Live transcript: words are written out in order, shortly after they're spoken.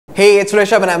Hey, it's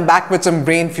Rishabh and I'm back with some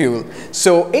brain fuel.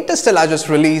 So Interstellar just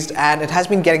released and it has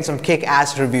been getting some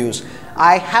kick-ass reviews.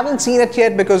 I haven't seen it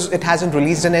yet because it hasn't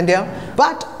released in India.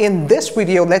 But in this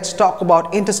video, let's talk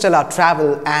about interstellar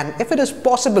travel and if it is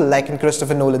possible like in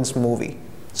Christopher Nolan's movie.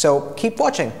 So keep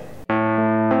watching.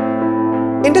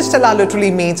 Interstellar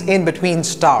literally means in between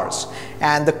stars,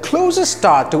 and the closest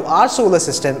star to our solar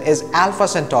system is Alpha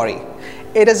Centauri.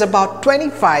 It is about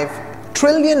 25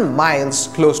 trillion miles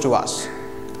close to us.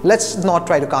 Let's not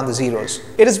try to count the zeros.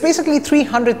 It is basically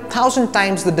 300,000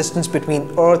 times the distance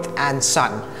between Earth and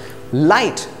Sun.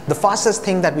 Light, the fastest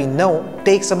thing that we know,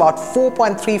 takes about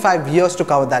 4.35 years to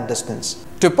cover that distance.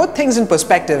 To put things in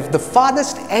perspective, the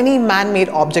farthest any man-made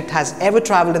object has ever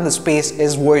traveled in the space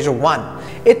is Voyager 1.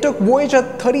 It took Voyager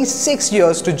 36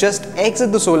 years to just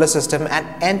exit the solar system and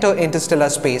enter interstellar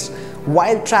space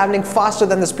while traveling faster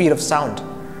than the speed of sound.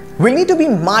 We'll need to be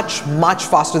much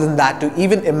faster than that to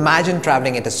even imagine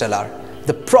traveling interstellar.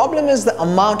 The problem is the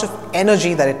amount of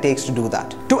energy that it takes to do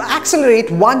that. To accelerate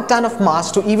 1 ton of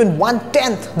mass to even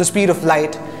 1/10 the speed of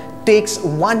light takes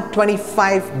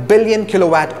 125 billion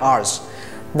kilowatt hours.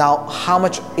 Now, how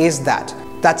much is that?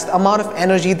 That's the amount of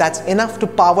energy that's enough to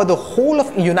power the whole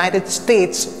of the United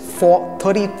States for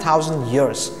 30,000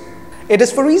 years. It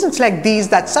is for reasons like these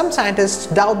that some scientists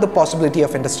doubt the possibility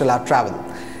of interstellar travel,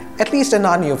 at least in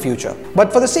our near future.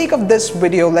 But for the sake of this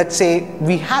video, let's say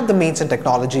we have the means and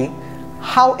technology.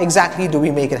 How exactly do we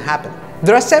make it happen?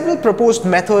 There are several proposed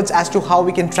methods as to how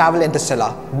we can travel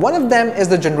interstellar. One of them is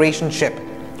the generation ship,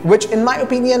 which in my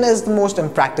opinion is the most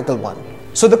impractical one.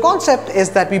 So the concept is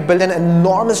that we build an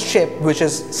enormous ship which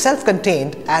is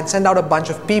self-contained and send out a bunch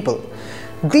of people.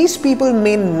 These people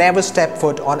may never step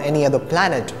foot on any other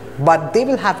planet, but they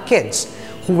will have kids,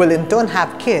 who will in turn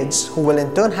have kids, who will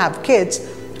in turn have kids,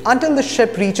 until the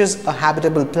ship reaches a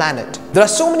habitable planet. There are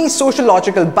so many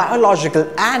sociological, biological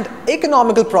and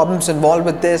economical problems involved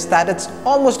with this that it's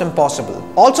almost impossible.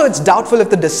 Also, it's doubtful if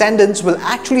the descendants will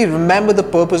actually remember the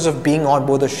purpose of being on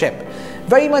board the ship.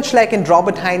 Very much like in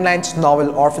Robert Heinlein's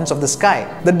novel Orphans of the Sky.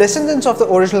 The descendants of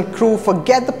the original crew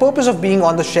forget the purpose of being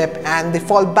on the ship and they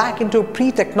fall back into a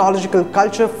pre-technological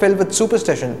culture filled with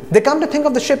superstition. They come to think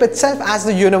of the ship itself as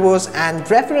the universe and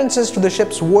references to the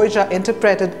ship's Voyager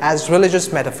interpreted as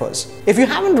religious metaphors. If you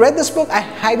haven't read this book, I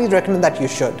highly recommend that you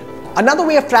should. Another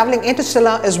way of traveling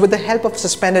interstellar is with the help of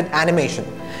suspended animation.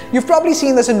 You've probably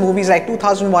seen this in movies like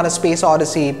 2001: A Space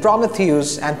Odyssey,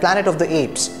 Prometheus and Planet of the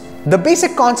Apes. The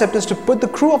basic concept is to put the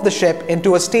crew of the ship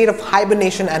into a state of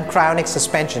hibernation and cryonic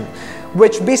suspension,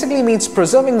 which basically means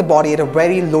preserving the body at a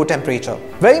very low temperature.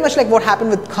 Very much like what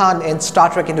happened with Khan in Star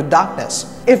Trek Into Darkness.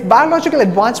 If biological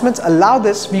advancements allow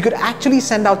this, we could actually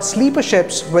send out sleeper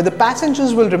ships where the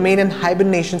passengers will remain in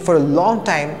hibernation for a long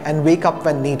time and wake up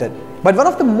when needed. But one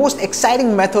of the most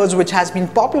exciting methods which has been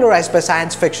popularized by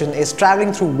science fiction is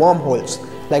traveling through wormholes,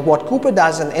 like what Cooper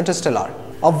does in Interstellar.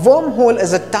 A wormhole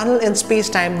is a tunnel in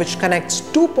space-time which connects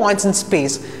 2 points in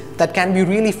space that can be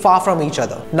really far from each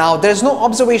other. Now, there's no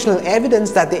observational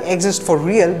evidence that they exist for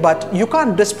real, but you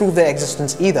can't disprove their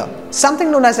existence either.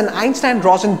 Something known as an Einstein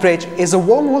Bridge is a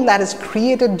wormhole that is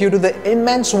created due to the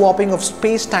immense warping of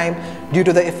space-time due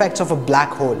to the effects of a black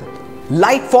hole.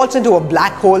 Light falls into a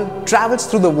black hole, travels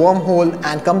through the wormhole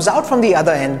and comes out from the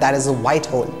other end, that is a white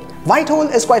hole. White hole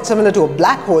is quite similar to a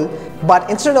black hole, but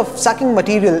instead of sucking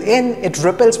material in, it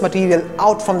repels material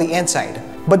out from the inside.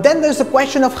 But then there's the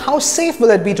question of how safe will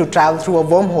it be to travel through a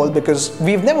wormhole because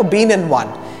we've never been in one.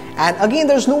 And again,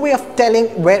 there's no way of telling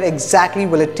where exactly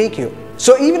will it take you.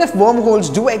 So even if wormholes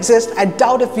do exist, I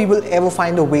doubt if we will ever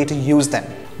find a way to use them.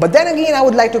 But then again, I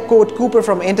would like to quote Cooper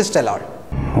from Interstellar.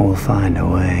 We'll find a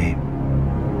way.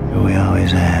 We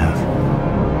always have.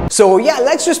 So yeah,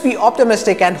 let's just be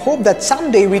optimistic and hope that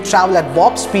someday we travel at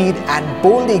warp speed and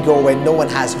boldly go where no one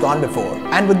has gone before.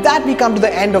 And with that, we come to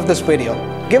the end of this video.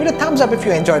 Give it a thumbs up if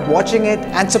you enjoyed watching it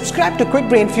and subscribe to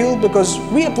QuickBrainFuel because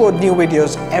we upload new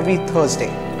videos every Thursday.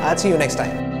 I'll see you next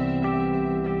time.